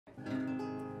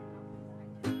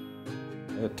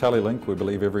At Telelink, we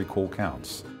believe every call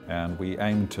counts, and we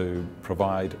aim to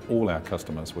provide all our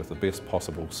customers with the best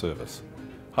possible service.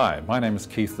 Hi, my name is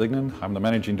Keith Dignan. I'm the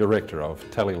Managing Director of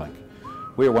Telelink.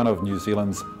 We're one of New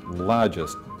Zealand's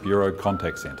largest bureau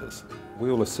contact centres. We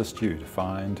will assist you to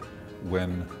find,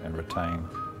 win and retain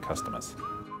customers.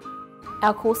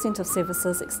 Our call centre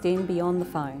services extend beyond the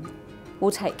phone. We'll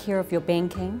take care of your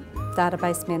banking,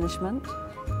 database management,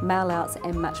 mail-outs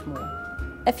and much more.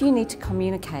 If you need to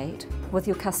communicate with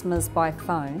your customers by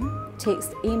phone,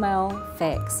 text, email,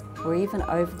 fax or even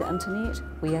over the internet,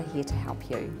 we are here to help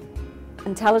you.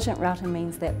 Intelligent routing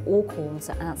means that all calls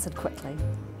are answered quickly.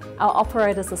 Our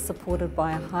operators are supported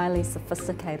by a highly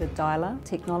sophisticated dialer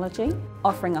technology,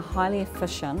 offering a highly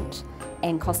efficient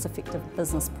and cost-effective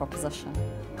business proposition.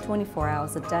 24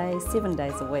 hours a day, 7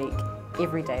 days a week,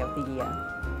 every day of the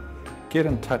year. Get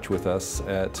in touch with us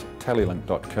at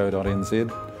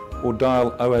telelink.co.nz or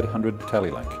dial 0800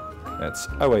 Telelink. That's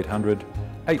 0800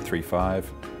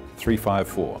 835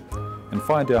 354 and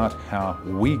find out how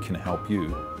we can help you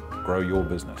grow your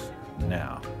business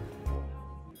now.